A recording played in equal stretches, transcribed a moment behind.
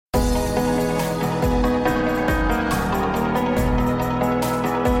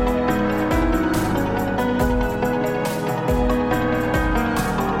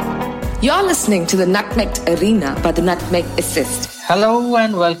You're listening to the Nutmegged Arena by the Nutmeg Assist. Hello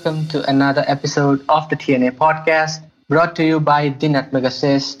and welcome to another episode of the TNA podcast brought to you by the Nutmeg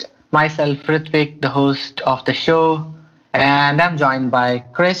Assist. Myself, Ritvik, the host of the show, and I'm joined by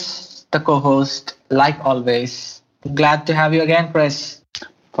Chris, the co-host, like always. Glad to have you again, Chris.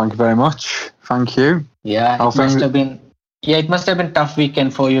 Thank you very much. Thank you. Yeah, it must have been tough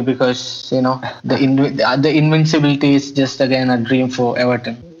weekend for you because the invincibility is just again a dream for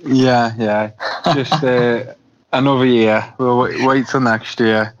Everton. Yeah. Just another year. We'll wait till next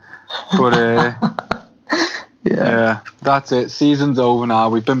year. But yeah, that's it. Season's over now.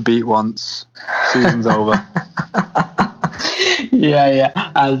 We've been beat once. Season's over. Yeah,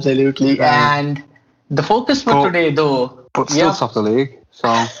 absolutely. And the focus for today, though, but still top of the league. So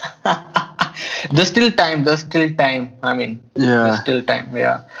there's still time. There's still time.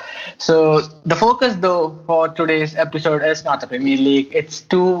 Yeah. So the focus, though, for today's episode is not the Premier League. It's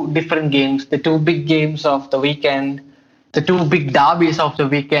two different games, the two big games of the weekend, the two big derbies of the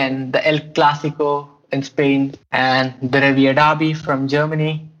weekend, the El Clasico in Spain and the Revierderby from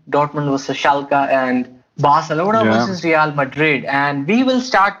Germany, Dortmund versus Schalke, and Barcelona versus Real Madrid. And we will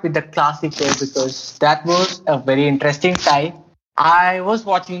start with the Clasico because that was a very interesting tie. I was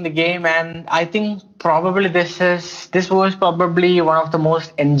watching the game and I think probably this was probably one of the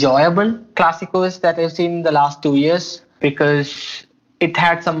most enjoyable Clásicos that I've seen in the last 2 years because it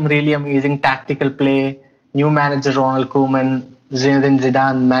had some really amazing tactical play. New manager Ronald Koeman, Zinedine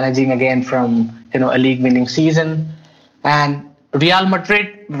Zidane managing again from a league-winning season, and Real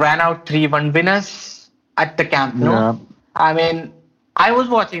Madrid ran out 3-1 winners at the Camp Nou. Yeah. I mean, I was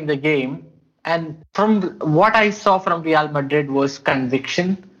watching the game. And from what I saw from Real Madrid was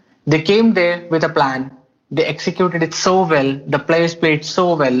conviction. They came there with a plan. They executed it so well. The players played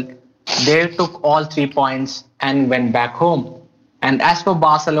so well. They took all 3 points and went back home. And as for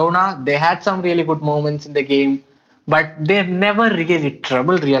Barcelona, they had some really good moments in the game, but they never really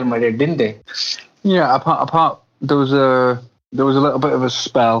troubled Real Madrid, didn't they? Yeah, apart there was a little bit of a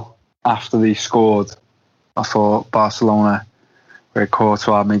spell after they scored. I thought Barcelona, where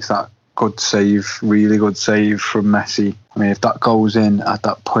Courtois makes that really good save from Messi. I mean, if that goes in at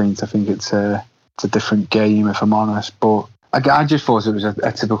that point, I think it's a different game, if I'm honest. But I just thought it was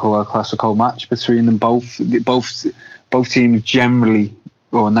a typical El Clasico match between them both. Both teams generally,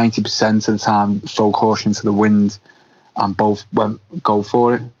 or 90% of the time, throw caution to the wind, and both go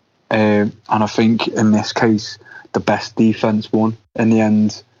for it. And I think in this case, the best defense won in the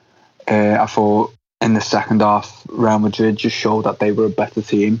end. I thought in the second half, Real Madrid just showed that they were a better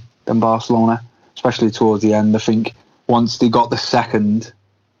team than Barcelona, especially towards the end. I think once they got the second,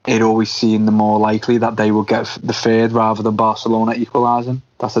 it always seemed the more likely that they would get the third rather than Barcelona equalising.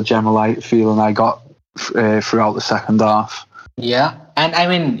 That's a general feeling I got throughout the second half. Yeah, and I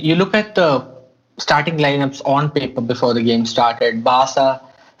mean, you look at the starting lineups on paper before the game started. Barca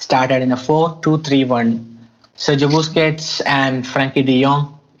started in a 4-2-3-1. Sergio Busquets and Frankie de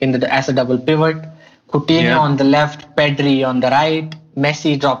Jong as a double pivot. Coutinho on the left, Pedri on the right,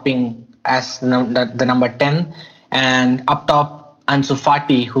 Messi dropping as the number 10, and up top Ansu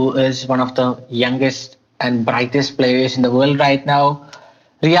Fati, who is one of the youngest and brightest players in the world right now.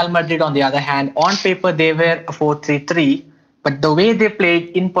 Real Madrid, on the other hand, on paper they were a 4-3-3, but the way they played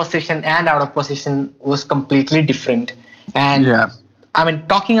in possession and out of possession was completely different. And I mean,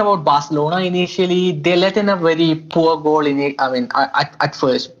 talking about Barcelona, initially they let in a very poor goal at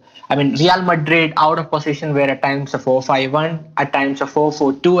first. I mean, Real Madrid out of possession were at times a 4-5-1, at times a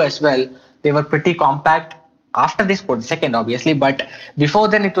 4-4-2 as well. They were pretty compact. After they scored the second, obviously, but before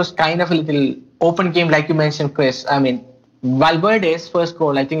then it was kind of a little open game, like you mentioned, Chris. I mean, Valverde's first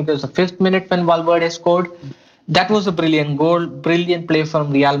goal, I think it was the 5th minute when Valverde scored. That was a brilliant goal, brilliant play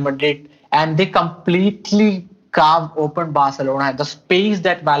from Real Madrid, and they completely carved open Barcelona. The space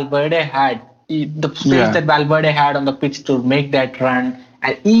that Valverde had, that Valverde had on the pitch to make that run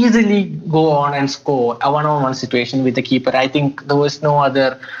and easily go on and score a one-on-one situation with the keeper. I think there was no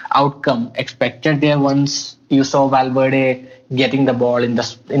other outcome expected there once you saw Valverde getting the ball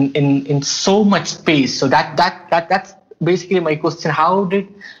in so much space. So that's basically my question. How did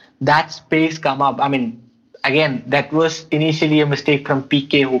that space come up? I mean, again, that was initially a mistake from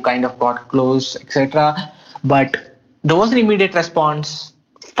PK, who kind of got close, etc. But there was an immediate response.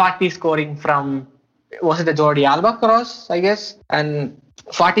 Fati scoring from, was it the Jordi Alba cross, I guess? And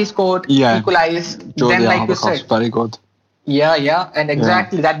Fati scored, equalized. Jordi then, like Alba you said, very good. Yeah, and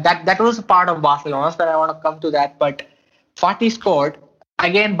exactly that was a part of Barcelona, so I want to come to that. But Fati scored.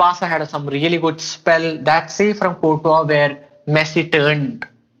 Again, Barca had some really good spell. That save from Courtois where Messi turned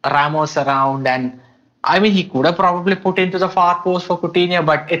Ramos around and I mean, he could have probably put into the far post for Coutinho,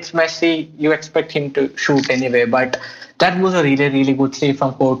 but it's Messi. You expect him to shoot anyway. But that was a really, really good save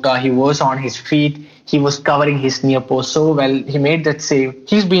from Courtois. He was on his feet. He was covering his near post so well. He made that save.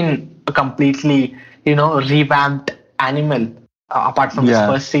 He's been a completely, revamped animal apart from his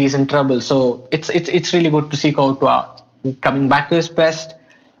first season trouble. So it's really good to see Courtois coming back to his best.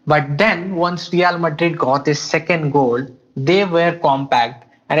 But then once Real Madrid got his second goal, they were compact.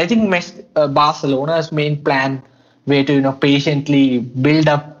 And I think Barcelona's main plan were to patiently build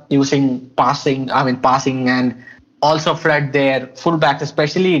up using passing and also flood their fullbacks,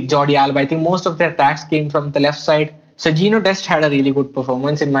 especially Jordi Alba. I think most of their attacks came from the left side. Sergino Dest had a really good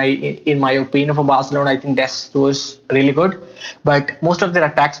performance in my opinion for Barcelona. I think Dest was really good, but most of their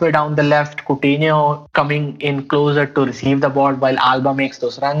attacks were down the left. Coutinho coming in closer to receive the ball while Alba makes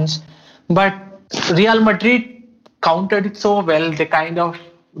those runs. But Real Madrid countered it so well. They kind of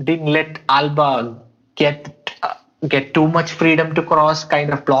didn't let Alba get too much freedom to cross,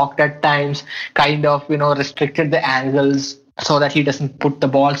 kind of blocked at times, kind of restricted the angles so that he doesn't put the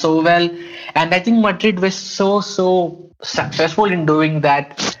ball so well. And I think Madrid was so successful in doing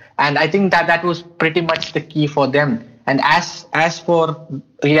that, and I think that was pretty much the key for them. And as for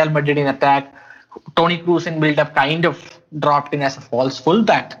Real Madrid in attack, Toni Kroos in build-up kind of dropped in as a false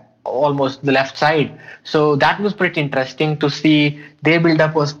fullback, almost the left side. So that was pretty interesting to see. Their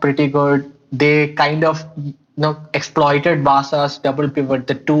build-up was pretty good. They kind of exploited Barca's double pivot.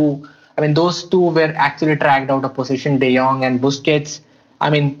 Those two were actually dragged out of position, De Jong and Busquets.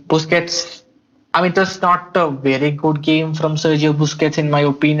 It was not a very good game from Sergio Busquets in my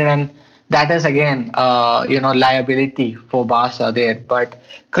opinion, and that is again, liability for Barca there. But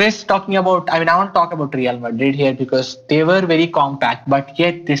Chris, I want to talk about Real Madrid here because they were very compact, but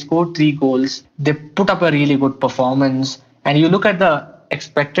yet they scored 3 goals. They put up a really good performance, and you look at the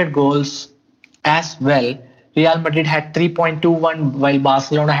expected goals as well. Real Madrid had 3.21 while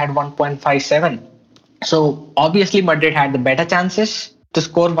Barcelona had 1.57. So obviously Madrid had the better chances to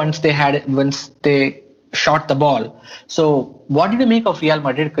score once they shot the ball. So what did you make of Real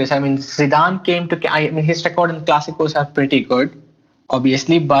Madrid, Chris? Zidane came to... his record in Clásicos are pretty good,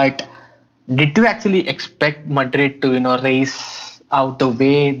 obviously, but did you actually expect Madrid to race out the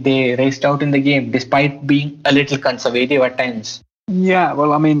way they raced out in the game, despite being a little conservative at times? Yeah,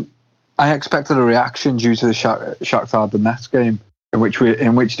 well, I expected a reaction due to the Shakhtar Donetsk game, in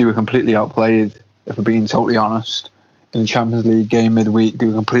which they were completely outplayed. If we're being totally honest, in the Champions League game midweek, they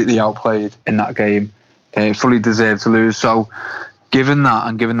were completely outplayed in that game. They fully deserved to lose. So, given that,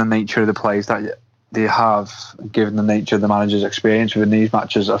 and given the nature of the players that they have, given the nature of the manager's experience within these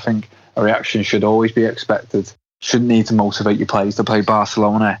matches, I think a reaction should always be expected. Shouldn't need to motivate your players to play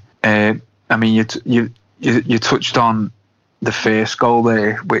Barcelona. You touched on the first goal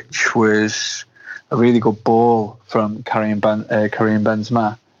there, which was a really good ball from Karim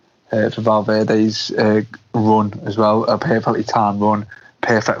Benzema for Valverde's run as well, a perfectly timed run,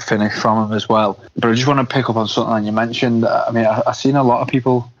 perfect finish from him as well. But I just want to pick up on something that you mentioned. I've seen a lot of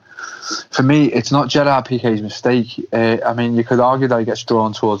people. For me, it's not Gerard Piqué's mistake. You could argue that he gets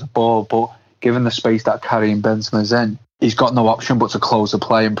drawn towards the ball, but given the space that Karim Benzema's in, he's got no option but to close the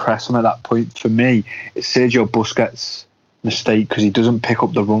play and press him at that point. For me, it's Sergio Busquets' mistake because he doesn't pick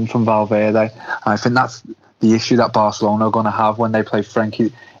up the run from Valverde. And I think that's the issue that Barcelona are going to have when they play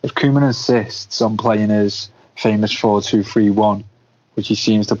Frenkie. If Koeman insists on playing his famous 4-2-3-1, which he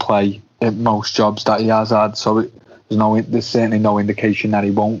seems to play in most jobs that he has had, so there's certainly no indication that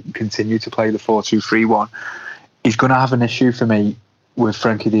he won't continue to play the 4-2-3-1. He's going to have an issue for me with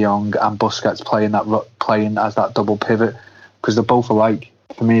Frenkie de Jong and Busquets playing as that double pivot, because they're both alike.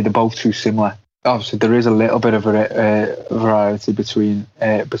 For me, they're both too similar. Obviously, there is a little bit of a variety between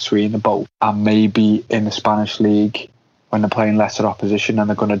the both, and maybe in the Spanish league, when they're playing lesser opposition and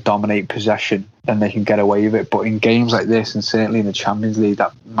they're going to dominate possession, then they can get away with it. But in games like this, and certainly in the Champions League,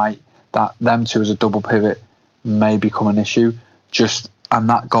 that them two as a double pivot may become an issue. And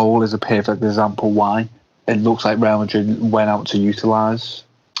that goal is a perfect example why it looks like Real Madrid went out to utilise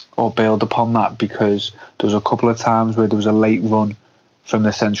or build upon that, because there was a couple of times where there was a late run from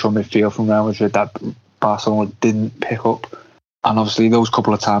the central midfield from Real Madrid that Barcelona didn't pick up, and obviously those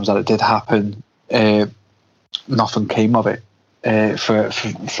couple of times that it did happen, nothing came of it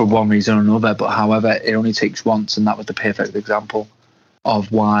for one reason or another. But however, it only takes once, and that was the perfect example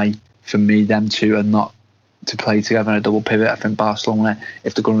of why, for me, them two are not to play together in a double pivot. I think Barcelona,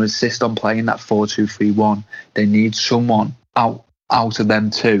 if they're going to insist on playing that 4-2-3-1, they need someone out of them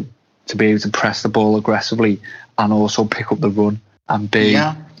two to be able to press the ball aggressively and also pick up the run and be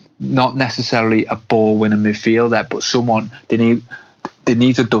not necessarily a ball winning midfielder, but someone they they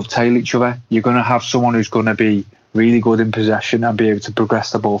need to dovetail each other. You're going to have someone who's going to be really good in possession and be able to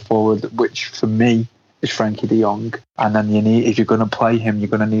progress the ball forward, which for me is Frankie de Jong. And then if you're going to play him, you're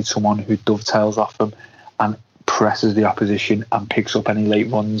going to need someone who dovetails off him and presses the opposition and picks up any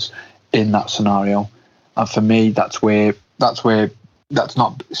late runs in that scenario. And for me, that's not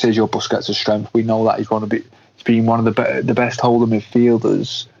Sergio Busquets' strength. We know that he's been one of the best holding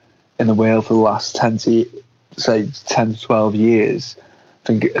midfielders in the world for the last 10 to 12 years.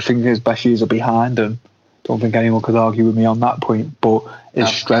 I think his best years are behind him. Don't think anyone could argue with me on that point. But his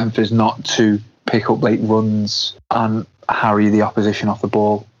strength is not to pick up late runs and harry the opposition off the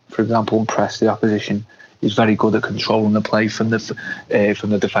ball, for example, and press the opposition. He's very good at controlling the play from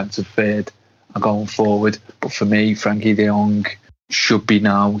the defensive third and going forward. But for me, Frankie de Jong should be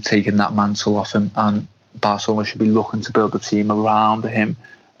now taking that mantle off him, and Barcelona should be looking to build a team around him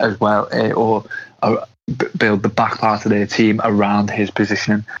as well, or build the back part of their team around his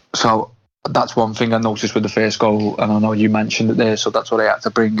positioning. So that's one thing I noticed with the first goal, and I know you mentioned it there, so that's what I had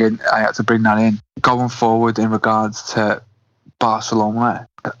to bring in. I had to bring that in. Going forward in regards to Barcelona,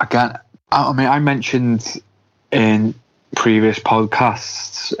 again, I mean, I mentioned in previous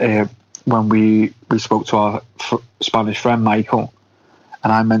podcasts when we spoke to our Spanish friend Michael,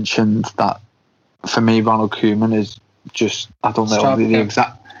 and I mentioned that for me, Ronald Koeman is just, I don't know the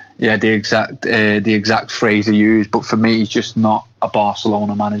exact phrase he used, but for me, he's just not a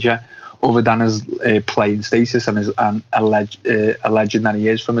Barcelona manager. Other than his playing status and his a legend that he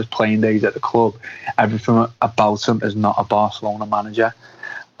is from his playing days at the club, everything about him is not a Barcelona manager.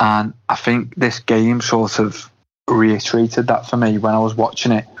 And I think this game sort of reiterated that for me when I was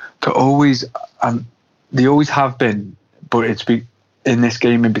watching it. They always have been, but in this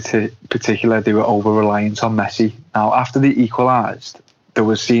game in particular, they were over-reliant on Messi. Now, after they equalised,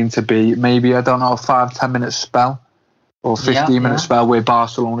 there seemed to be maybe, I don't know, a 5-10 minute spell or 15-minute spell where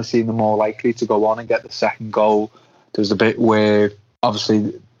Barcelona seemed more likely to go on and get the second goal. There was a bit where,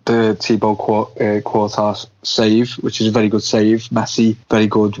 obviously, the Thibaut Courtois save, which is a very good save. Messi, very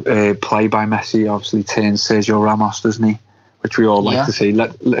good play by Messi, obviously turns Sergio Ramos, doesn't he? Which we all like to see.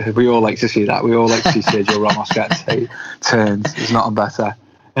 We all like to see that. We all like to see Sergio Ramos get turned. There's nothing better.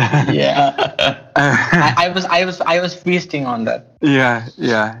 I was feasting on that.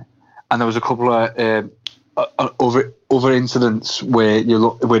 Yeah. And there was a couple of other incidents where he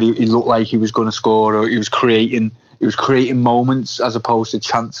looked like he was going to score, or he was creating moments as opposed to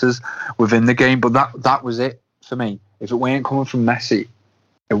chances within the game. But that was it for me. If it weren't coming from Messi,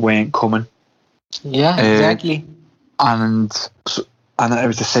 it weren't coming. Yeah, exactly. And it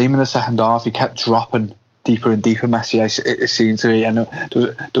was the same in the second half. He kept dropping deeper and deeper, Messi, it seemed to me. And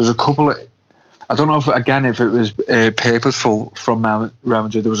there was a couple of, I don't know if it was purposeful from Real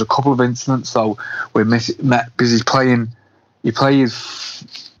Madrid. There was a couple of incidents though where Messi, because he played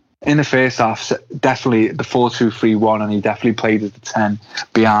in the first half, definitely the 4-2-3-1, and he definitely played as the 10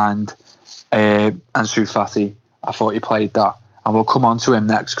 behind Ansu Fati. I thought he played that, and we'll come on to him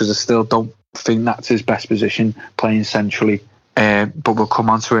next because I still don't think that's his best position, playing centrally. But we'll come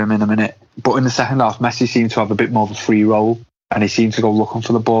on to him in a minute. But in the second half, Messi seemed to have a bit more of a free role, and he seemed to go looking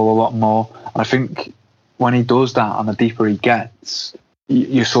for the ball a lot more. And I think when he does that, and the deeper he gets,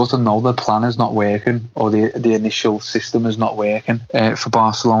 you sort of know the plan is not working, or the initial system is not working for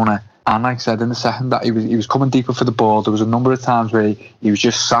Barcelona. And like I said, in the second, that he was coming deeper for the ball. There was a number of times where he was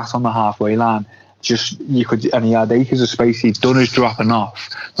just sat on the halfway line. And he had acres of space. He'd done his dropping off.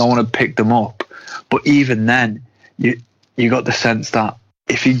 No one had picked him up. But even then, you got the sense that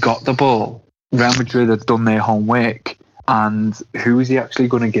if he got the ball, Real Madrid had done their homework, and who is he actually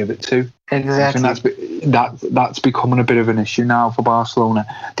going to give it to? Exactly. I think that's becoming a bit of an issue now for Barcelona.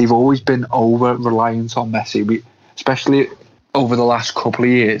 They've always been over-reliant on Messi, especially over the last couple of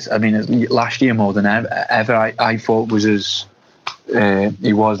years. I mean, last year more than ever, I thought he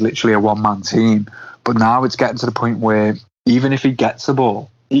was literally a one-man team. But now it's getting to the point where even if he gets the ball,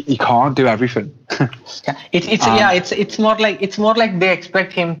 he can't do everything. It's more like they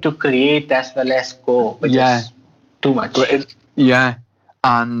expect him to create as well as score, which is too much.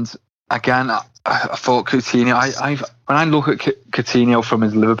 And again, I thought Coutinho. When I look at Coutinho from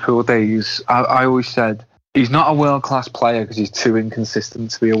his Liverpool days, I always said he's not a world class player because he's too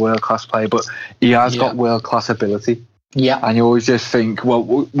inconsistent to be a world class player, but he has got world class ability. Yeah, and you always just think, well,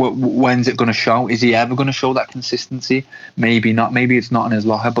 when's it going to show? Is he ever going to show that consistency? Maybe not. Maybe it's not in his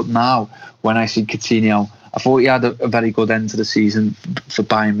locker. But now, when I see Coutinho, I thought he had a very good end to the season for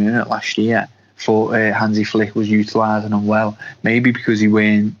Bayern Munich last year. Thought Hansi Flick was utilising him well. Maybe because he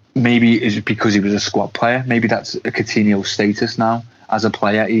was a squad player. Maybe that's a Coutinho status now as a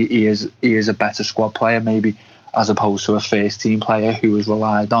player. He is a better squad player. Maybe as opposed to a first team player who was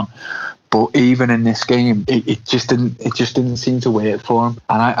relied on. But even in this game, it just didn't seem to work for him.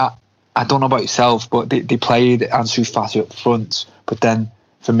 And I don't know about yourself, but they played Ansu Fati up front. But then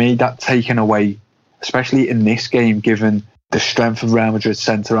for me, that taken away, especially in this game, given the strength of Real Madrid's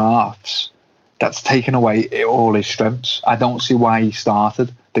centre halves, that's taken away all his strengths. I don't see why he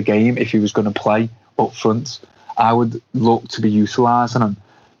started the game if he was going to play up front. I would look to be utilising him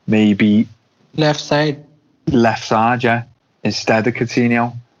maybe left side, yeah, instead of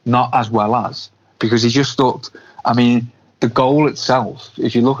Coutinho. Not as well as, because he just looked, I mean, the goal itself,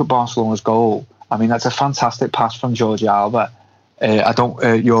 if you look at Barcelona's goal, I mean, that's a fantastic pass from Jordi Alba.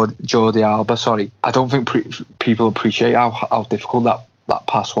 Jordi Alba, sorry. I don't think people appreciate how difficult that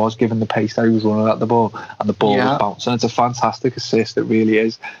pass was, given the pace that he was running at the ball, and the ball was bouncing. It's a fantastic assist, it really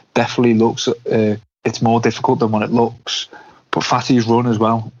is. Definitely looks, it's more difficult than what it looks. But Fati's run as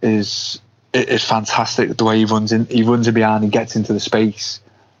well is fantastic, the way he runs in behind and gets into the space.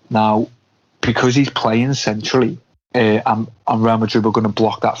 Now, because he's playing centrally, and Real Madrid were going to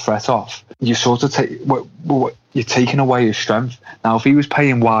block that threat off, you sort of you're taking away his strength. Now, if he was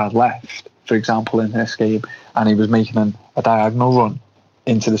playing wide left, for example, in this game, and he was making a diagonal run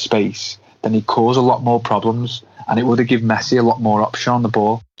into the space, then he'd cause a lot more problems, and it would have given Messi a lot more option on the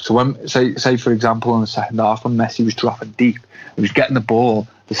ball. So when, say for example, in the second half, when Messi was dropping deep, he was getting the ball,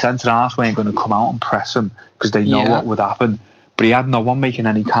 the centre half weren't going to come out and press him because they know what would happen. But he had no one making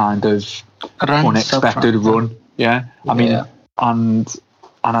any kind of unexpected run. Yeah, I mean, and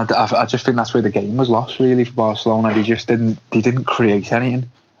I just think that's where the game was lost really for Barcelona. They didn't create anything.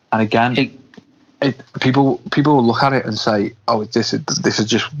 And again, people will look at it and say, "Oh, this is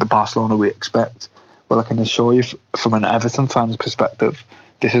just the Barcelona we expect." Well, I can assure you, from an Everton fan's perspective,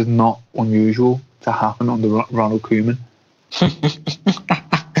 this is not unusual to happen under Ronald Koeman.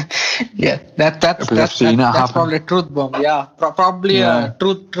 Yeah, that's probably a truth bomb. Yeah, probably a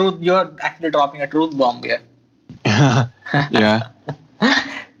truth. You're actually dropping a truth bomb. Yeah. Yeah.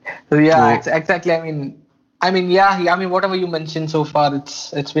 Exactly. I mean, whatever you mentioned so far,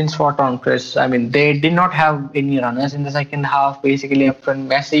 it's been spot on, Chris. I mean, they did not have any runners in the second half. Basically, up front,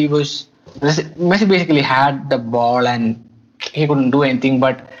 Messi basically had the ball and he couldn't do anything.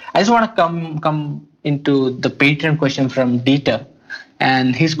 But I just want to come into the Patreon question from Dieter.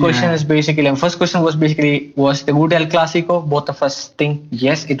 And his question is basically, and first question was basically, was the good El Clasico? Both of us think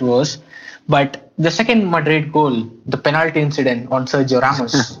yes, it was. But the second Madrid goal, the penalty incident on Sergio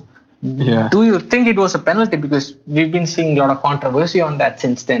Ramos, do you think it was a penalty? Because we've been seeing a lot of controversy on that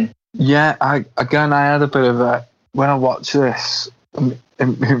since then. Yeah, I had a bit of a, when I watched this, me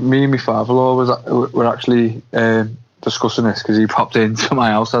and my father-in-law were actually discussing this because he popped into my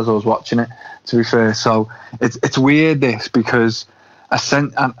house as I was watching it, to be fair. So it's weird this, because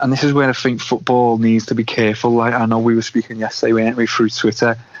and this is where I think football needs to be careful. Like, I know we were speaking yesterday, weren't we, through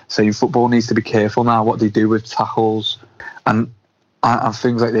Twitter, saying football needs to be careful now what they do with tackles and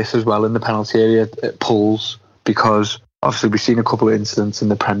things like this as well in the penalty area, pulls, because obviously we've seen a couple of incidents in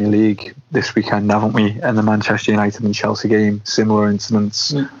the Premier League this weekend, haven't we? In the Manchester United and Chelsea game, similar incidents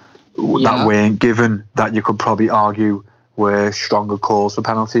that weren't given, that you could probably argue were stronger calls for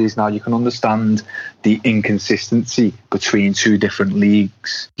penalties. Now, you can understand the inconsistency between two different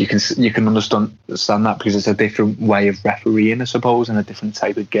leagues. You can understand that because it's a different way of refereeing, I suppose, and a different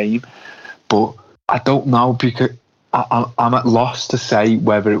type of game. But I don't know, because I'm at loss to say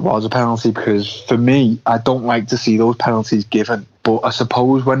whether it was a penalty, because for me, I don't like to see those penalties given. But I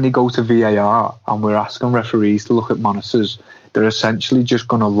suppose when they go to VAR and we're asking referees to look at monitors, they're essentially just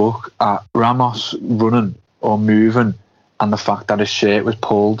going to look at Ramos running or moving and the fact that his shirt was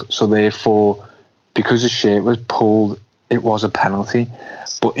pulled. So therefore, because his shirt was pulled, it was a penalty.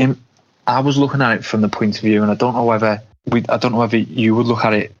 But I was looking at it from the point of view, and I don't know whether you would look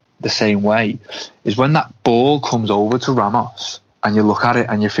at it the same way, is when that ball comes over to Ramos and you look at it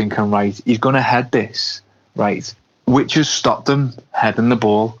and you're thinking, right, he's going to head this, right? Which has stopped him heading the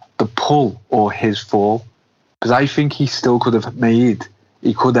ball, the pull or his fall? Because I think he still could have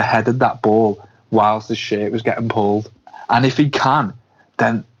headed that ball whilst the shirt was getting pulled. And if he can,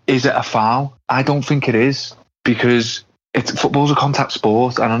 then is it a foul? I don't think it is, because football's a contact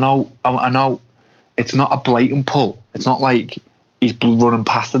sport, and I know it's not a blatant pull. It's not like he's running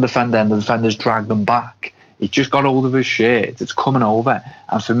past the defender and the defender's dragged him back. He just got hold of his shirt. It's coming over.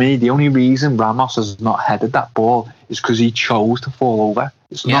 And for me, the only reason Ramos has not headed that ball is because he chose to fall over.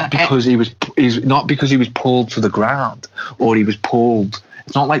 It's not because he was pulled to the ground, or he was pulled.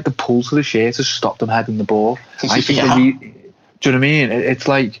 It's not like the pull to the shirt has stopped him heading the ball. I think do you know what I mean? It's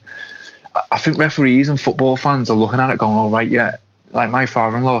like, I think referees and football fans are looking at it going, all right, yeah, like my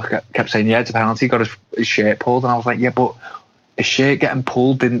father-in-law kept saying, yeah, it's a penalty, got his shirt pulled, and I was like, yeah, but his shirt getting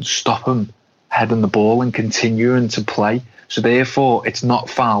pulled didn't stop him heading the ball and continuing to play. So therefore, it's not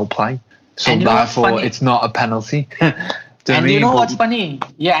foul play. So therefore, it's not a penalty. And you know what's funny?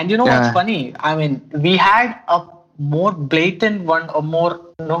 Yeah, and you know what's funny? I mean, we had a more blatant one, or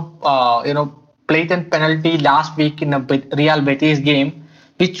more blatant penalty last week in a Real Betis game,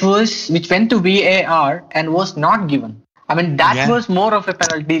 which went to VAR and was not given. I mean, that was more of a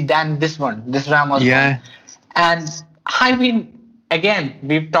penalty than this one, this Ramos one. And I mean, again,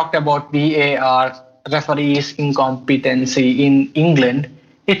 we've talked about VAR, referees' incompetency in England.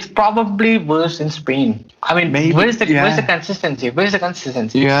 It's probably worse in Spain. I mean, maybe, where's the consistency? Where's the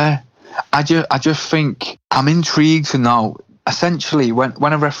consistency? Yeah, I just think I'm intrigued to know. Essentially,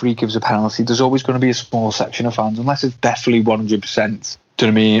 when a referee gives a penalty, there's always going to be a small section of fans, unless it's definitely 100%. Do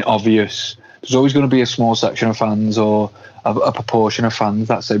you know what I mean? Obvious. There's always going to be a small section of fans or a proportion of fans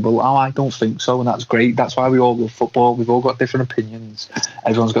that say, well, I don't think so, and that's great. That's why we all love football. We've all got different opinions.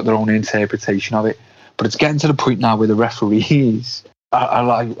 Everyone's got their own interpretation of it. But it's getting to the point now where the referees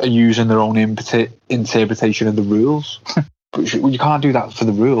are using their own interpretation of the rules. But you can't do that for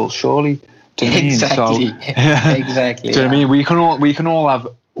the rules, surely. Do you know what I mean? Exactly. Do you know what I mean? We can all have,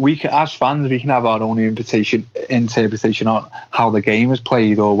 as fans, we can have our own interpretation on how the game is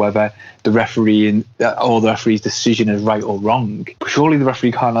played, or whether the referee's decision is right or wrong. But surely the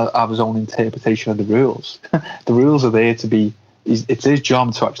referee can't have his own interpretation of the rules. The rules are there to be. It's his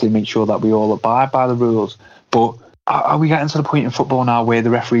job to actually make sure that we all abide by the rules. But are we getting to the point in football now where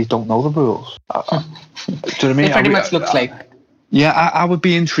the referees don't know the rules? Do you know what I mean? It pretty much looks like. Yeah, I would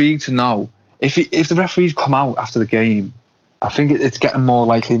be intrigued to know if the referees come out after the game. I think it's getting more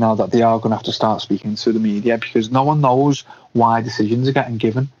likely now that they are going to have to start speaking to the media, because no one knows why decisions are getting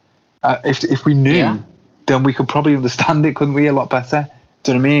given. If we knew, then we could probably understand it, couldn't we, a lot better?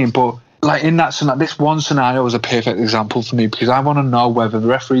 Do you know what I mean? But like in that scenario, this one scenario is a perfect example for me, because I want to know whether the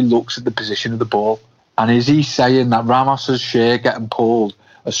referee looks at the position of the ball, and is he saying that Ramos's shirt getting pulled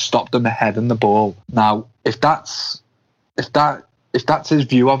has stopped him heading the ball? Now, if that's his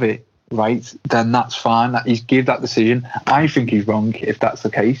view of it, right, then that's fine. That he's gave that decision. I think he's wrong if that's the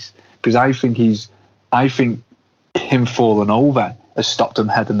case, because I think him falling over has stopped him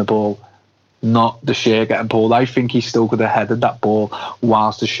heading the ball, not the shirt getting pulled. I think he still could have headed that ball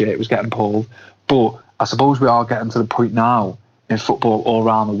whilst the shirt was getting pulled. But I suppose we are getting to the point now in football all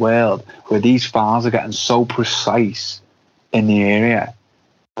around the world where these fouls are getting so precise in the area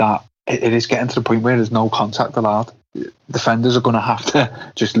that it is getting to the point where there's no contact allowed. Defenders are going to have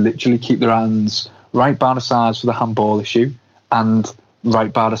to just literally keep their hands right by the sides for the handball issue, and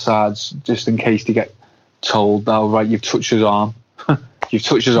right by the sides just in case they get told, oh, right, you've touched his arm. You've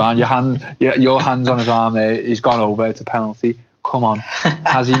touched his arm. Your hand's on his arm there. He's gone over. It's a penalty. Come on.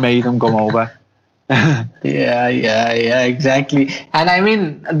 Has he made him go over? Yeah, exactly. And I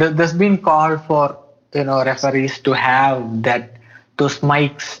mean, there's been call for referees to have those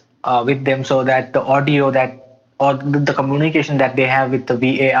mics with them, so that the audio or the communication that they have with the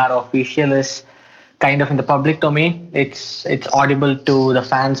VAR official is kind of in the public domain. It's audible to the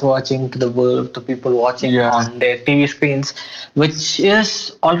fans watching, to the world, to people watching on their TV screens, which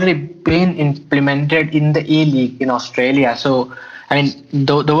is already been implemented in the A-League in Australia. So, I mean,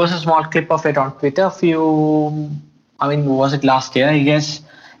 there was a small clip of it on Twitter was it last year, I guess?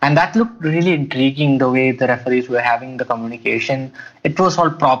 And that looked really intriguing, the way the referees were having the communication. It was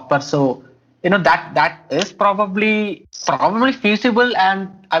all proper. So, that is probably feasible. And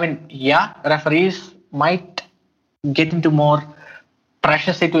I mean, referees might get into more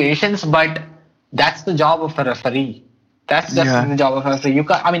pressure situations, but that's the job of a referee. That's just the job of a referee.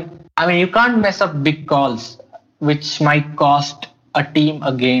 You can't mess up big calls, which might cost a team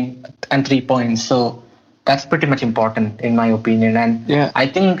a game and 3 points. So that's pretty much important, in my opinion. And I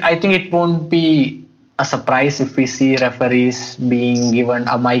think it won't be a surprise if we see referees being given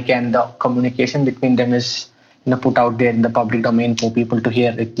a mic and the communication between them is put out there in the public domain for people to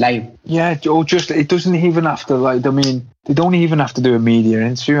hear it live. Yeah, or just it doesn't even have to they don't even have to do a media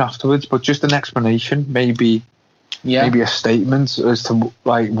interview afterwards, but just an explanation, maybe a statement as to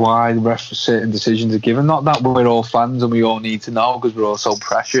why certain decisions are given. Not that we're all fans and we all need to know, because we're all so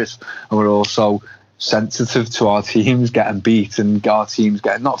precious and we're all so sensitive to our teams getting beat and our teams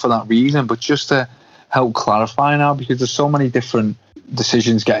getting, not for that reason, but just to help clarify now, because there's so many different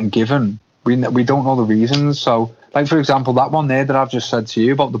decisions getting given. We don't know the reasons. So, like, for example, that one there that I've just said to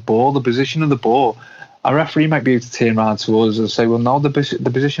you about the ball, the position of the ball, a referee might be able to turn around to us and say, well, no, the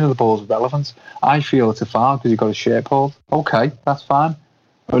position of the ball is relevant. I feel it's a foul because you've got a shirt pulled. Okay, that's fine.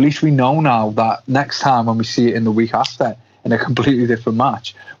 Or at least we know now that next time when we see it in the week after, in a completely different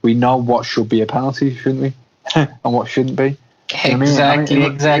match, we know what should be a penalty, shouldn't we? And what shouldn't be. Exactly.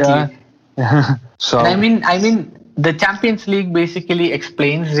 Yeah. So and I mean, the Champions League basically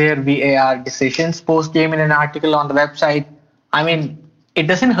explains their VAR decisions post game in an article on the website. I mean, it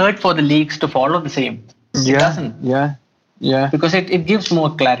doesn't hurt for the leagues to follow the same. It doesn't. Yeah. Because it gives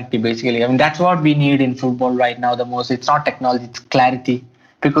more clarity, basically. I mean, that's what we need in football right now the most. It's not technology, it's clarity.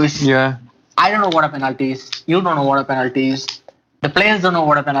 Because I don't know what a penalty is. You don't know what a penalty is. The players don't know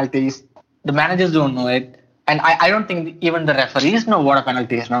what a penalty is. The managers don't know it. And I don't think even the referees know what a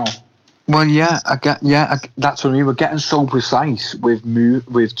penalty is now. Well, that's what I mean. We're getting so precise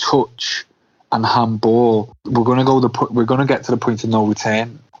with touch and handball. We're going to get to the point of no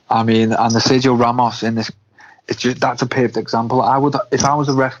return. I mean, and the Sergio Ramos in this, that's a perfect example. If I was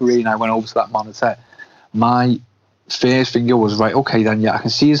a referee and I went over to that monitor, my first finger was right. Okay, then I can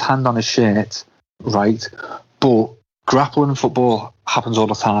see his hand on his shirt, right? But grappling in football happens all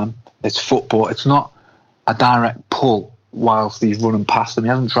the time. It's football. It's not a direct pull whilst he's running past them. He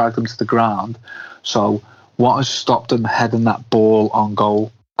hasn't dragged them to the ground. So what has stopped him heading that ball on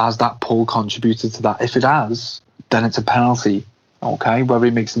goal? Has that pull contributed to that? If it has, then it's a penalty. Okay, whether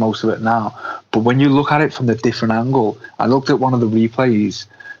he makes the most of it now. But when you look at it from the different angle, I looked at one of the replays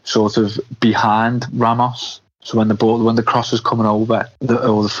sort of behind Ramos. So when the cross is coming over,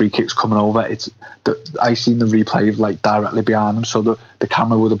 or the free kick's coming over, I seen the replay like directly behind him. So the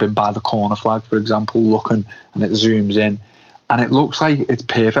camera would have been by the corner flag, for example, looking, and it zooms in. And it looks like it's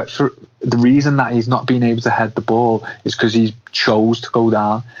perfect. For the reason that he's not being able to head the ball is because he chose to go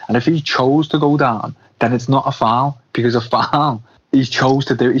down. And if he chose to go down, then it's not a foul, because a foul, he chose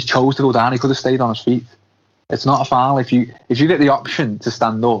to go down. He could have stayed on his feet. It's not a foul if you get the option to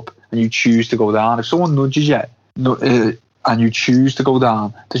stand up and you choose to go down. If someone nudges you and you choose to go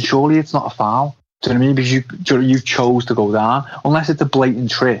down, then surely it's not a foul. Do you know what I mean? Because you chose to go down, unless it's a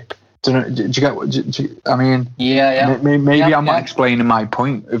blatant trip. Do you get? I mean, yeah. Maybe I'm not explaining my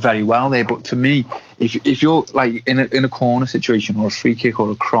point very well there, but to me, if you're like in a corner situation or a free kick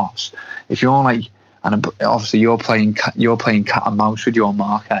or a cross, if you're like, and obviously you're playing cat and mouse with your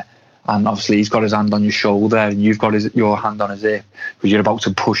marker, and obviously he's got his hand on your shoulder and you've got your hand on his hip because you're about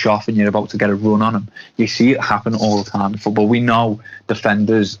to push off and you're about to get a run on him. You see it happen all the time in football. We know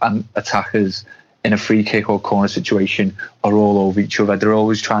defenders and attackers in a free kick or corner situation are all over each other. They're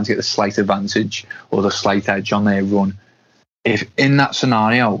always trying to get the slight advantage or the slight edge on their run. If in that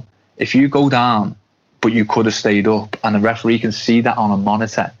scenario, if you go down but you could have stayed up and the referee can see that on a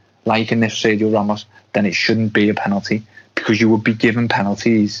monitor, like in this Sergio Ramos, then it shouldn't be a penalty, because you would be given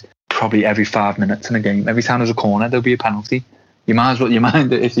penalties probably every 5 minutes in a game. Every time there's a corner, there'll be a penalty. You might as well,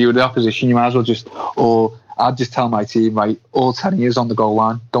 if you're the opposition, you might as well or I'd just tell my team, right, all 10 years on the goal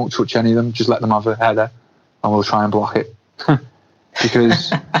line, don't touch any of them, just let them have a header and we'll try and block it.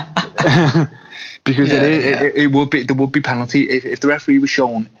 because there would be penalty. If the referee was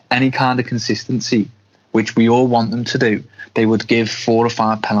shown any kind of consistency, which we all want them to do, they would give 4 or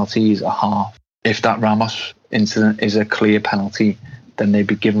 5 penalties a half. If that Ramos incident is a clear penalty, then they'd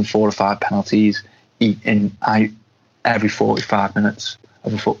be given 4 or 5 penalties in every 45 minutes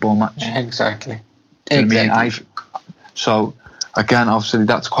of a football match. Exactly. I mean, so again, obviously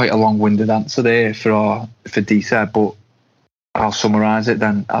that's quite a long-winded answer there for Dieter, but I'll summarise it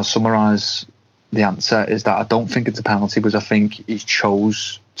then. I'll summarise the answer is that I don't think it's a penalty, because I think he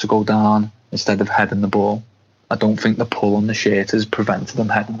chose to go down instead of heading the ball. I don't think the pull on the shirt has prevented them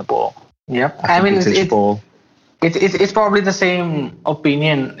heading the ball. Yep. I mean, it's probably the same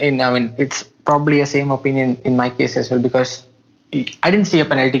opinion it's probably a same opinion in my case as well, because I didn't see a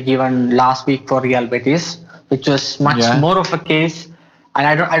penalty given last week for Real Betis, which was much more of a case, and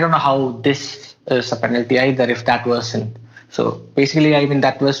I don't know how this is a penalty either, if that wasn't. So basically, I mean,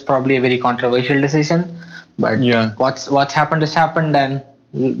 that was probably a very controversial decision, but what's happened has happened, and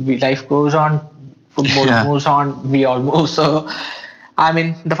life goes on, football moves on, we all move. So I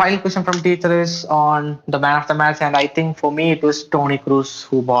mean, the final question from Teacher is on the man of the match, and I think for me it was Toni Kroos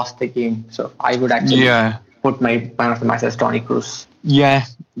who bossed the game. So I would actually put my man of the match as Toni Kroos. Yeah.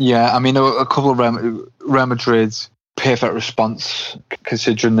 I mean, a couple of Real Madrid's perfect response,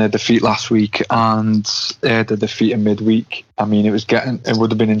 considering their defeat last week and the defeat in midweek. I mean, it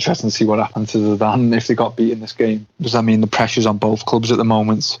would have been interesting to see what happened to Zidane if they got beat in this game. Because I mean, the pressure's on both clubs at the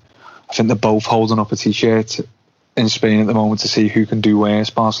moment. I think they're both holding up a t-shirt in Spain at the moment to see who can do worse,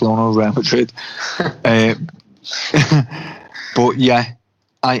 Barcelona or Real Madrid. But yeah,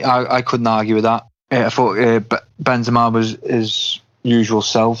 I couldn't argue with that. I thought Benzema was his usual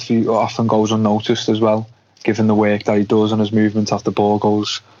self. He often goes unnoticed as well, given the work that he does, and his movement off the ball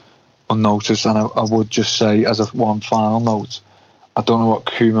goes unnoticed. And I would just say, as a one final note, I don't know what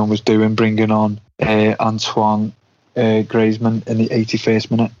Koeman was doing bringing on Antoine Griezmann in the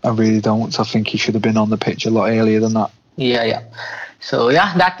 81st minute. I really don't. I think he should have been on the pitch a lot earlier than that. Yeah. So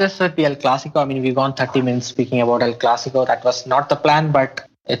yeah, that is with the El Clasico. I mean, we've gone 30 minutes speaking about El Clasico. That was not the plan, but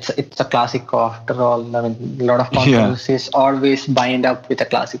it's a Clasico after all. I mean, a lot of controversies always bind up with a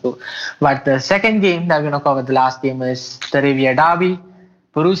Clasico. But the second game that we're going to cover, the last game, is the Revierderby.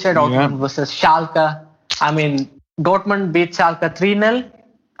 Borussia Dortmund versus Schalke. I mean, Dortmund beat Schalke 3-0.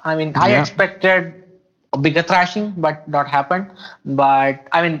 I mean, I expected a bigger thrashing, but not happened. But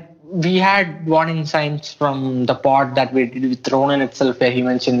I mean, we had warning signs from the pod that we did with Ronan itself, where he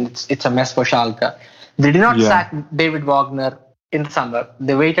mentioned it's a mess for Schalke. They did not sack David Wagner in the summer.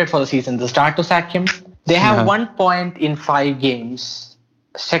 They waited for the season to start to sack him. They have 1 point in 5 games,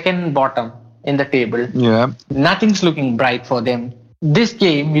 second bottom in the table. Yeah, nothing's looking bright for them. This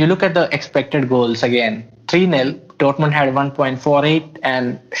game, you look at the expected goals again. 3-0. Dortmund had 1.48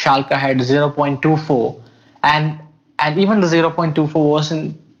 and Schalke had 0.24. And even the 0.24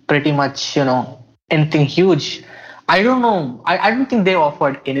 wasn't pretty much, anything huge. I don't know. I don't think they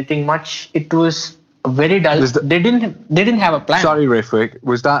offered anything much. It was very dull. They didn't have a plan. Sorry, Rifwick.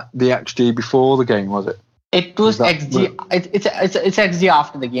 Was that the XG before the game, was it? It was XG. It's XG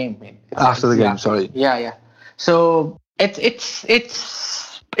after the game. After the game, sorry. Yeah. So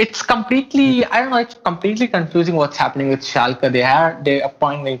it's completely, I don't know, it's completely confusing what's happening with Schalke. They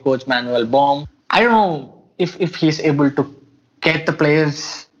appointed coach Manuel Baum. I don't know if he's able to get the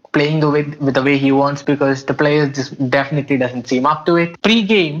players playing with the way he wants, because the players just definitely doesn't seem up to it.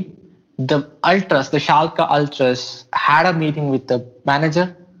 Pre-game, the Schalke Ultras had a meeting with the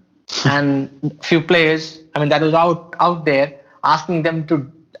manager and few players, I mean, that was out there asking them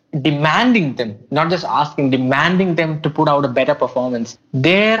demanding them to put out a better performance.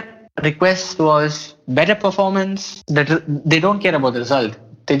 Their request was better performance. That they don't care about the result.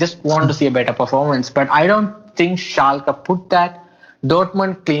 They just want to see a better performance. But I don't think Schalke put that.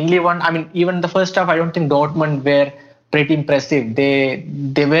 Dortmund cleanly won. I mean, even the first half, I don't think Dortmund were pretty impressive. They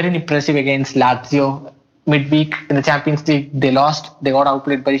weren't impressive against Lazio midweek in the Champions League. They lost. They got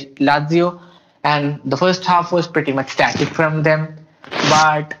outplayed by Lazio. And the first half was pretty much static from them.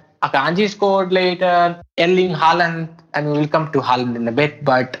 But Akanji scored later. Erling Haaland, and we'll come to Haaland in a bit.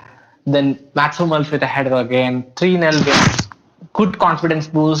 But then Mats Hummels with a header again. 3-0 win. Good confidence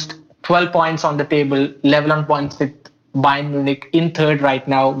boost. 12 points on the table. Level on points with Bayern Munich in third right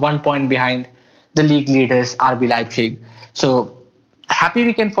now. 1 point behind the league leaders, RB Leipzig. So happy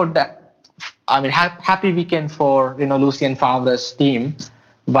weekend for that. I mean, happy weekend for Lucien Favre's team.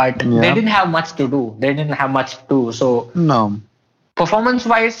 But they didn't have much to do. So no.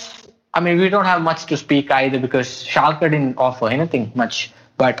 Performance-wise, I mean, we don't have much to speak either, because Schalke didn't offer anything much.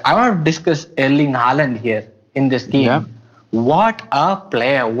 But I want to discuss Erling Haaland here in this game. Yeah. What a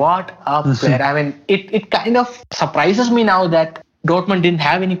player. I mean, it kind of surprises me now that Dortmund didn't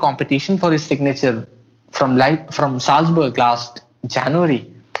have any competition for his signature from Salzburg last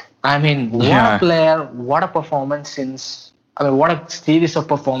January. I mean, what a player, what a performance what a series of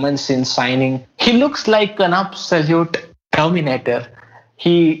performance since signing. He looks like an absolute Terminator.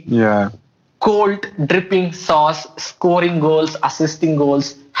 Cold, dripping sauce, scoring goals, assisting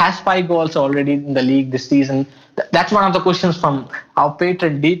goals, has 5 goals already in the league this season. That's one of the questions from our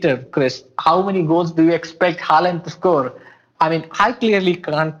patron Dieter, Chris. How many goals do you expect Haaland to score? I mean, I clearly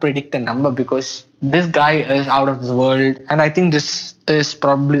can't predict a number, because this guy is out of this world. And I think this is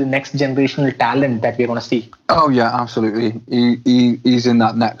probably the next generational talent that we're going to see. Oh, yeah, absolutely. He's in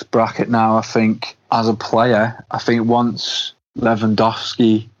that next bracket now, I think, as a player. I think once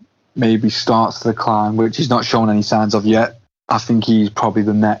Lewandowski maybe starts to decline, which he's not shown any signs of yet, I think he's probably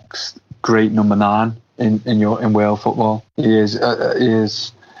the next great number 9 in world football. He is,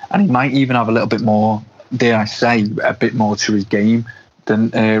 and he might even have a little bit more, dare I say, a bit more to his game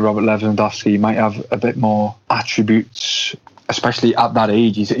than Robert Lewandowski. He might have a bit more attributes, especially at that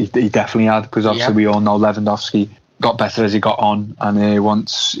age. He definitely had, because obviously we all know Lewandowski got better as he got on, and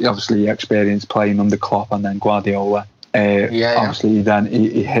once obviously experienced playing under Klopp and then Guardiola. Obviously then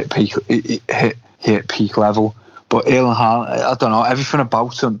he hit peak level. But Erling Haaland, I don't know, everything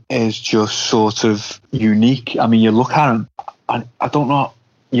about him is just sort of unique. I mean, you look at him, and I don't know,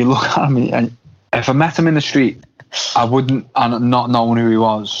 you look at him, and if I met him in the street, I wouldn't, and not knowing who he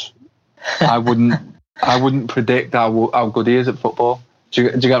was, I wouldn't predict how good he is at football. Do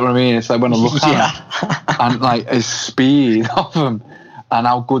you get what I mean? It's like when I look at him, and like his speed of him, and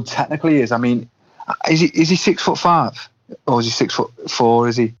how good technically he is. I mean, is he 6'5"? Or is he 6'4"?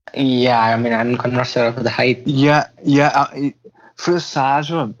 Is he? Yeah, I mean, I'm not sure of the height. Yeah. For the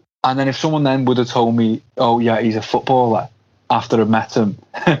size of him, And then if someone then would have told me, oh yeah, he's a footballer, after I've met him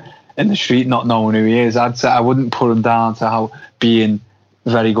in the street, not knowing who he is, I'd say I wouldn't put him down to how being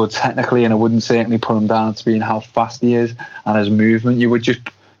very good technically, and I wouldn't certainly put him down to being how fast he is and his movement. You would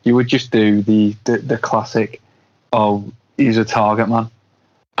just do the classic, oh, he's a target man.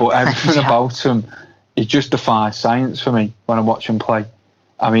 But everything about him, he just defies science for me when I watch him play.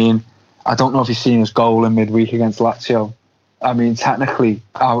 I mean, I don't know if you've seen his goal in midweek against Lazio. I mean, technically,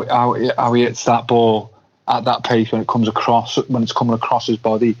 how he hits that ball at that pace when it's coming across his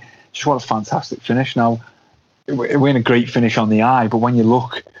body, just what a fantastic finish. Now, we're in a great finish on the eye, but when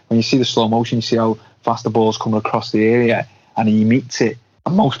you see the slow motion, you see how fast the ball's coming across the area, and he meets it.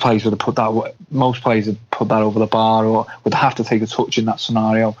 And most players would put that over the bar, or would have to take a touch in that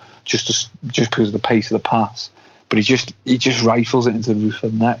scenario just because of the pace of the pass. But he just rifles it into the roof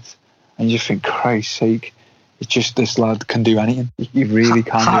of the net, and you just think, Christ's sake, it's just this lad can do anything. He really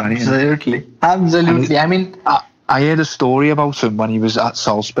can do anything. Absolutely. I mean, I heard a story about him when he was at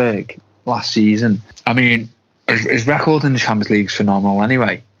Salzburg last season. I mean, his record in the Champions League is phenomenal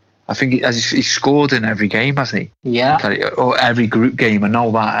anyway. I think he's scored in every game, hasn't he? Yeah. Or every group game. I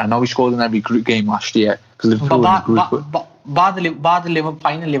know that. I know he scored in every group game last year. Bar the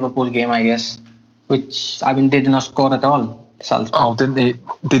final Liverpool game, I guess, which, I mean, they did not score at all. Salzburg. Oh, didn't he?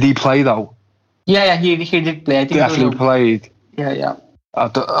 Did he play though? Yeah, he did play. I think he actually played. Yeah.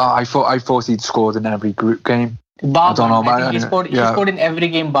 I thought he'd scored in every group game. I don't know about it. He scored in every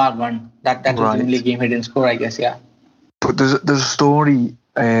game bar one. That was the only game he didn't score, I guess. Yeah. But there's a story,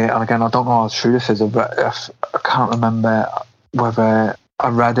 and again, I don't know how true this is. I can't remember whether I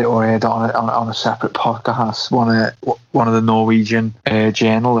read it or heard it on a separate podcast. One of the Norwegian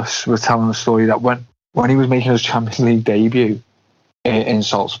journalists was telling a story that when he was making his Champions League debut in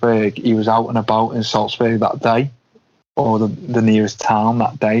Salzburg, he was out and about in Salzburg that day, or the nearest town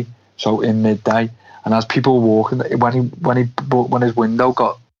that day, so in midday. And as people were walking, when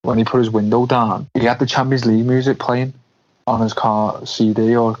he put his window down, he had the Champions League music playing on his car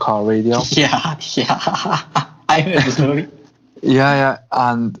CD or car radio. Yeah. I heard the story. Yeah,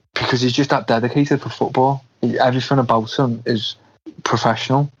 and because he's just that dedicated for football, everything about him is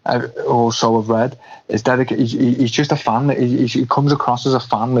professional. Also, I've read, is dedicated. He's just a fan. He comes across as a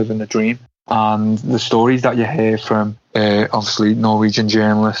fan living a dream. And the stories that you hear from obviously Norwegian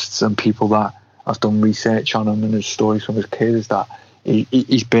journalists and people that have done research on him, and his stories from his kids, is that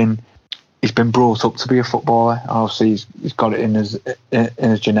he's been brought up to be a footballer. And obviously, he's got it in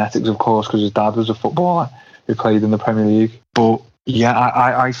his genetics, of course, because his dad was a footballer who played in the Premier League. But yeah,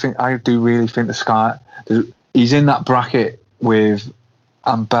 I do really think he's in that bracket with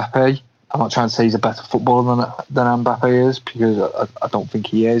Mbappe. I'm not trying to say he's a better footballer than Mbappe is, because I don't think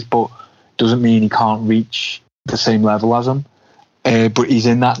he is, but doesn't mean he can't reach the same level as him. But he's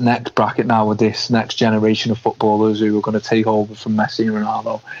in that next bracket now with this next generation of footballers who are going to take over from Messi and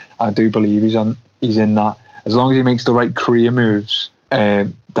Ronaldo. I do believe he's in that. As long as he makes the right career moves,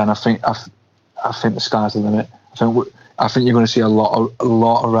 then I think the sky's the limit. I think you're going to see a lot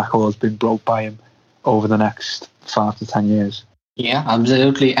of records being broke by him over the next 5 to 10 years. Yeah,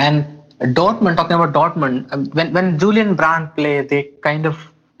 absolutely. And Dortmund, talking about Dortmund, when Julian Brandt play, they kind of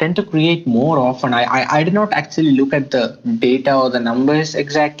tend to create more often. I did not actually look at the data or the numbers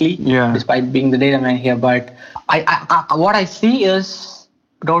exactly, despite being the data man here. But I what I see is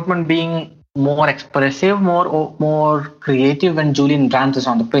Dortmund being more expressive, more creative when Julian Brandt is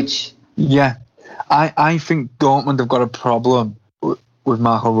on the pitch. Yeah, I think Dortmund have got a problem with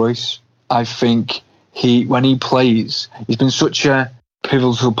Marco Reus. I think when he plays, he's been such a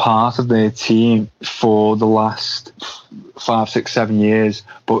pivotal part of their team for the last 5, 6, 7 years.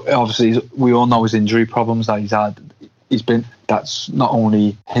 But obviously, we all know his injury problems that he's had. That's not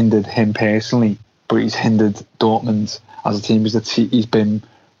only hindered him personally, but he's hindered Dortmund as a team. He's been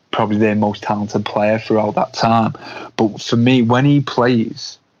probably their most talented player throughout that time. But for me, when he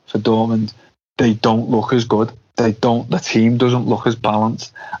plays for Dortmund, they don't look as good. The team doesn't look as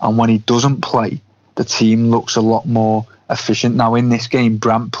balanced. And when he doesn't play, the team looks a lot more efficient. Now, in this game,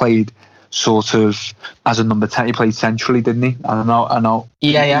 Brandt played sort of as a number 10. He played centrally, didn't he? I know.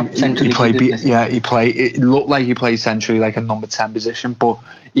 Yeah. Centrally. He played. It looked like he played centrally, like a number 10 position. But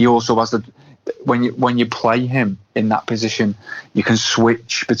he also has when you play him in that position, you can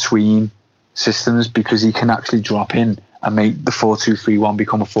switch between systems because he can actually drop in and make the 4-2-3-1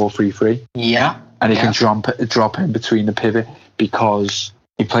 become a 4-3-3. Yeah. And he can drop in between the pivot because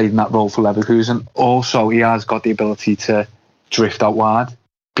he played in that role for Leverkusen. Also, he has got the ability to drift out wide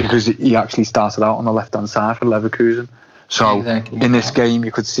because he actually started out on the left-hand side for Leverkusen. So in this game,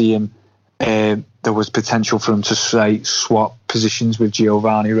 you could see him there was potential for him to say swap positions with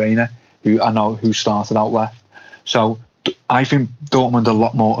Giovanni Reina, who started out left. So I think Dortmund are a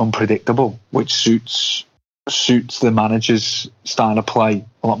lot more unpredictable, which suits the manager's style of play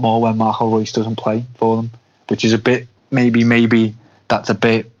a lot more when Marco Reus doesn't play for them, which is a bit maybe that's a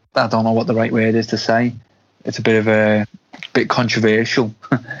bit, I don't know what the right word is to say. It's a bit of a bit controversial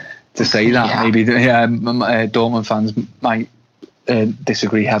to say that. Yeah. Maybe Dortmund fans might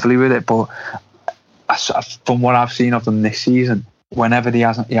disagree heavily with it, but from what I've seen of them this season, whenever he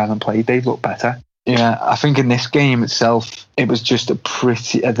hasn't played, they've looked better. Yeah, I think in this game itself, it was just I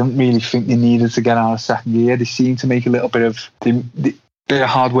didn't really think they needed to get out of second gear. They seemed to make a little bit of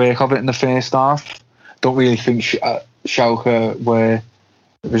hard work of it in the first half. Don't really think Schalke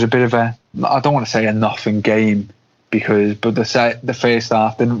it was a bit of a, I don't want to say a nothing game, but the first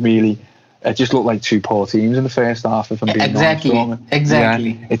half didn't really. It just looked like two poor teams in the first half. If I'm being honest,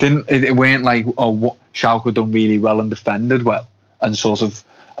 exactly. Yeah, it didn't. It weren't like Schalke done really well and defended well, and sort of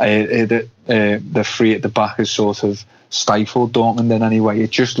the three at the back has sort of stifled Dortmund in any way.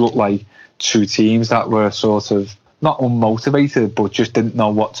 It just looked like two teams that were sort of not unmotivated, but just didn't know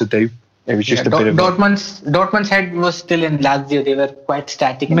what to do. It was just a bit of Dortmund's head was still in Lazio. They were quite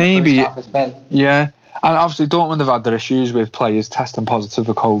static in the first half as well. Yeah. And obviously Dortmund have had their issues with players testing positive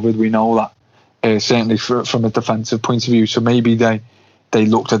for COVID. We know that, certainly from a defensive point of view. So maybe they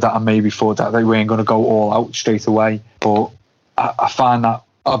looked at that and maybe thought that they weren't going to go all out straight away. But I find that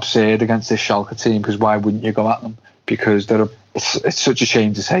absurd against this Schalke team, because why wouldn't you go at them? Because it's such a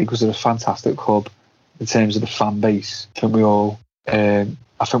shame to say, because they're a fantastic club in terms of the fan base. I think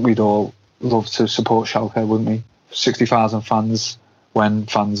we'd all love to support Schalke, wouldn't we? 60,000 fans. When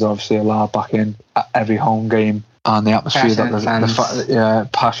fans are obviously allowed back in at every home game, and the atmosphere the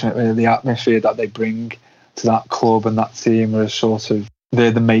atmosphere that they bring to that club and that team are sort of,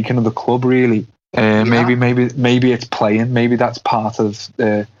 they're the making of the club, really. Maybe it's playing. Maybe that's part of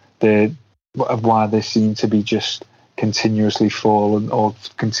why they seem to be just continuously falling or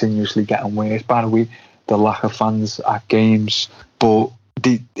continuously getting worse. By the way, the lack of fans at games, but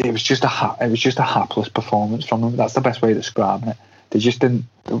it was just a hapless performance from them. That's the best way of describing it. They just didn't.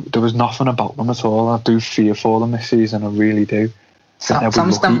 There was nothing about them at all. I do fear for them this season. I really do.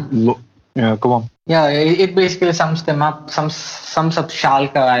 Go on. Yeah, it basically sums them up. Sums up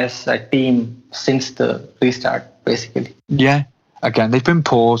Schalke as a team since the restart, basically. Yeah. Again, they've been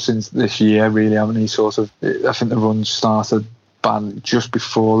poor since this year, really, haven't they? Sort of. I think the run started just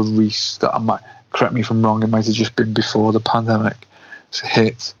before the restart. Correct me if I'm wrong. It might have just been before the pandemic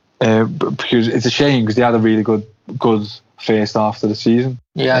hit. Because it's a shame, because they had a really good first half of the season,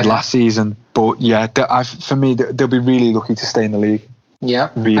 last season. But for me, they'll be really lucky to stay in the league.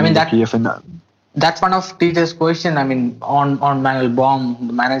 Yeah, really lucky. I think that's one of Peter's question. I mean, on Manuel Baum,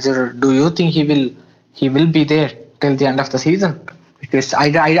 the manager, do you think he will be there till the end of the season? Because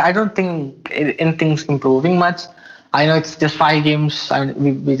I don't think anything's improving much. I know it's just 5 games. I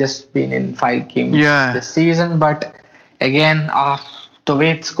mean, we just been in 5 games this season, but again, the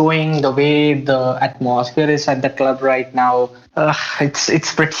way it's going, the way the atmosphere is at the club right now,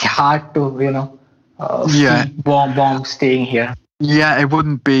 it's pretty hard to see Baum staying here. Yeah,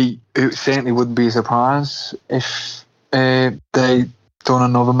 it certainly wouldn't be a surprise if they done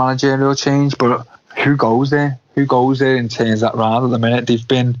another managerial change. But who goes there? Who goes there and turns that round at the minute? They've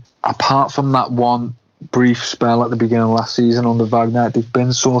been, apart from that one brief spell at the beginning of last season under Wagner, they've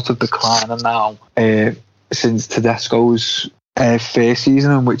been sort of declining now since Tedesco's first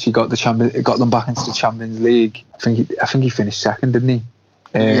season, in which he got them back into the Champions League. I think he finished second, didn't he?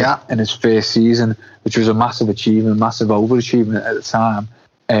 In his first season, which was a massive achievement, massive overachievement at the time.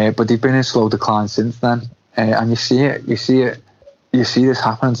 But they've been in slow decline since then, and you see this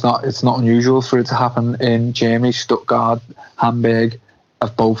happen. It's not unusual for it to happen in Germany. Stuttgart, Hamburg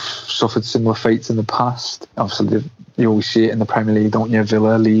have both suffered similar fates in the past. Obviously, you always see it in the Premier League, don't you?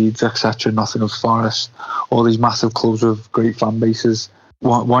 Villa, Leeds, etc., Nottingham Forest, all these massive clubs with great fan bases.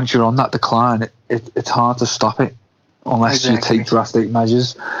 Once you're on that decline, it's hard to stop it unless you take drastic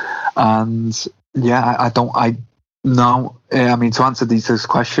measures. And I mean, to answer Dieter's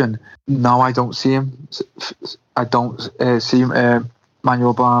question, no, I don't see him. I don't see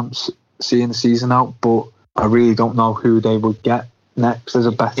Manuel Baum seeing the season out, but I really don't know who they would get next as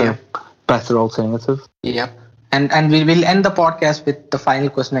a better alternative. Yep. And we will end the podcast with the final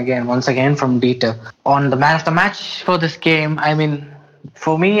question once again from Dieter on the man of the match for this game. I mean,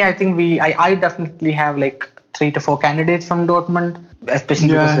 for me, I think I definitely have like 3 to 4 candidates from Dortmund, especially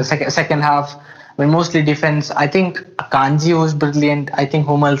because the second half, I mean, mostly defense. I think Akanji was brilliant. I think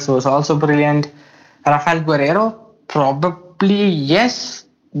Hummels was also brilliant. Rafael Guerrero, probably yes,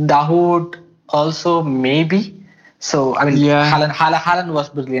 Dahoud also maybe. So I mean, Yeah. Haaland was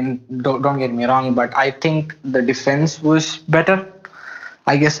brilliant. Don't get me wrong, but I think the defense was better.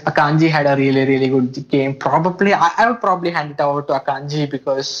 I guess Akanji had a really, really good game. Probably, I would probably hand it over to Akanji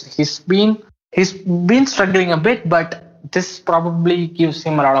because he's been struggling a bit, but this probably gives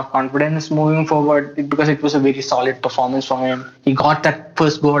him a lot of confidence moving forward because it was a very solid performance from him. He got that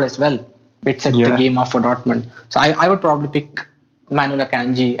first goal as well, which set the game off for Dortmund. So I would probably pick Manuel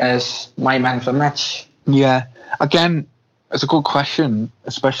Akanji as my man of the match. Yeah. Again, it's a good question,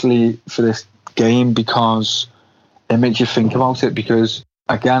 especially for this game, because it makes you think about it. Because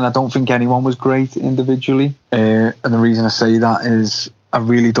again, I don't think anyone was great individually, and the reason I say that is I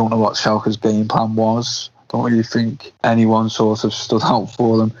really don't know what Schalke's game plan was. I don't really think anyone sort of stood out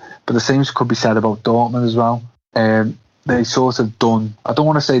for them. But the same could be said about Dortmund as well. They sort of done. I don't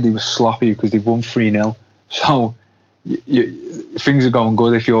want to say they were sloppy because they've won 3-0. So things are going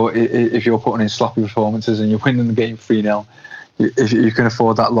good if you're putting in sloppy performances and you're winning the game 3-0. If you can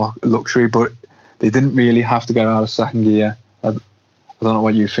afford that luxury, but they didn't really have to get out of second gear. I don't know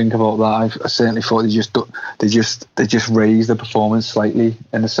what you think about that. I certainly thought they just raised the performance slightly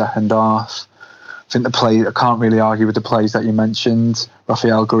in the second half. I think I can't really argue with the plays that you mentioned.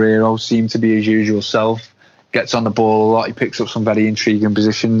 Rafael Guerreiro seemed to be his usual self. Gets on the ball a lot. He picks up some very intriguing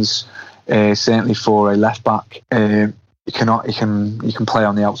positions. Certainly for a left back, he can play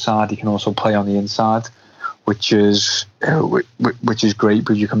on the outside. He can also play on the inside, which is great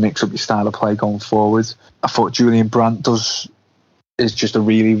because you can mix up your style of play going forward. I thought Julian Brandt is just a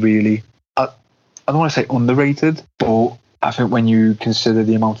really, really, I don't want to say underrated, but I think when you consider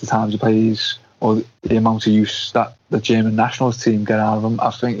the amount of times he plays or the amount of use that the German national team get out of him,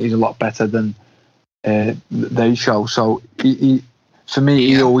 I think he's a lot better than they show. So he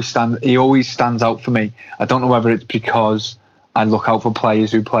always stands out for me. I don't know whether it's because I look out for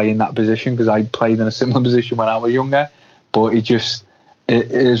players who play in that position because I played in a similar position when I was younger, but his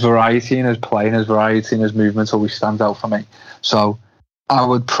variety in his play and his variety in his movements always stands out for me. So I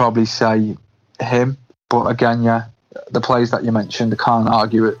would probably say him. But again, the players that you mentioned, I can't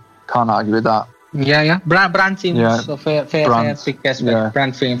argue with that. Yeah. Brand seems a fair pick as well. Yeah.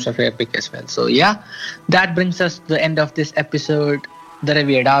 Brand seems a fair pick as well. So that brings us to the end of this episode. The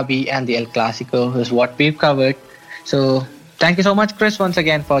Revierderby and the El Clasico is what we've covered. So thank you so much, Chris, once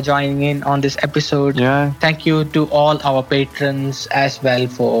again for joining in on this episode. Yeah. Thank you to all our patrons as well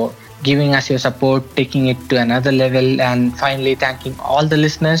for giving us your support, taking it to another level, and finally thanking all the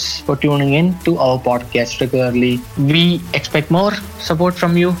listeners for tuning in to our podcast regularly. We expect more support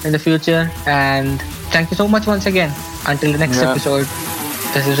from you in the future, and thank you so much once again. Until the next episode,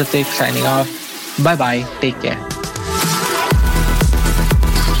 this is Ritik signing off. Bye bye. Take care.